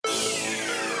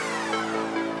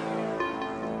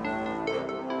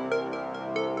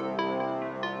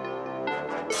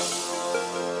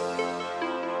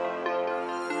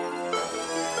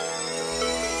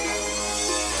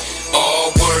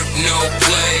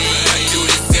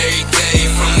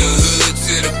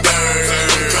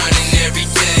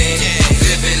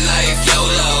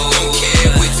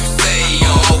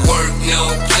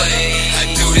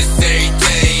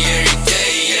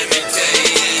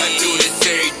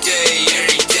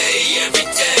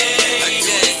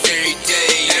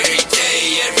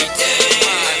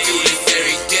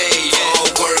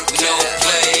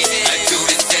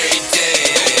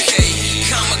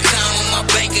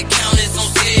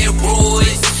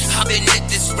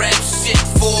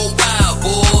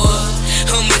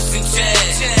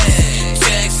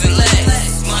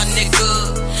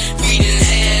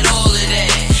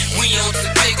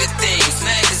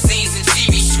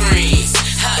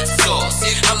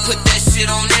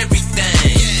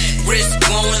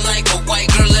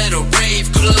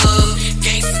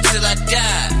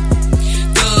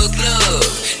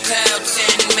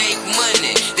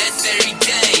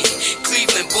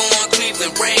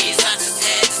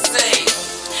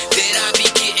that I be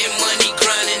getting money,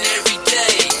 grinding every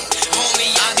day.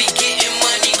 Homie, I be getting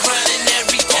money, grinding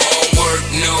every day. All work,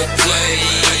 no play.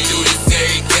 I do this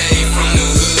every day, from the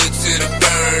hood to the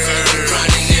bird. I'm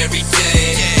grinding every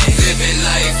day, living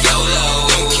life YOLO.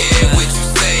 Don't care what you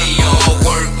say. All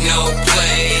work, no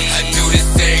play. I do this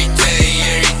every day,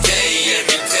 every day,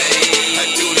 every day. I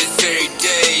do this every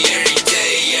day, every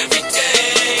day, every day.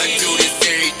 I do this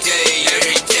every day,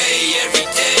 every day, every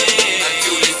day. I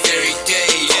do this every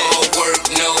day. All work,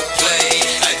 no play.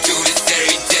 I do this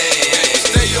every day.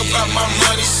 Stay about my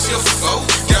money, shift flow.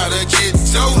 Gotta get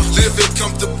dough. Living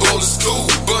comfortable is cool,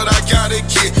 but I gotta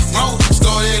get more.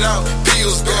 Started out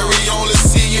Pillsbury, only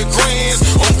seeing grands.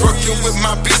 I'm working with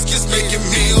my biscuits, making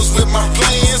meals with my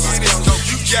plans.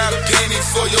 You got a penny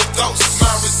for your thoughts.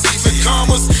 My receiving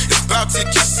commas is about to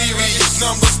get serious.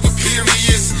 Numbers with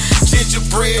periods.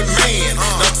 Gingerbread man,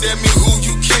 now tell me who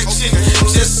you catching.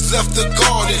 Just left the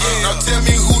garden, now tell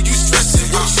me who you stressing.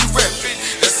 What you reppin'?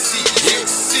 Let's see.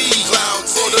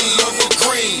 Clouds for the love of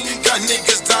green. Got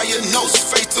niggas diagnosed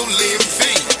fatally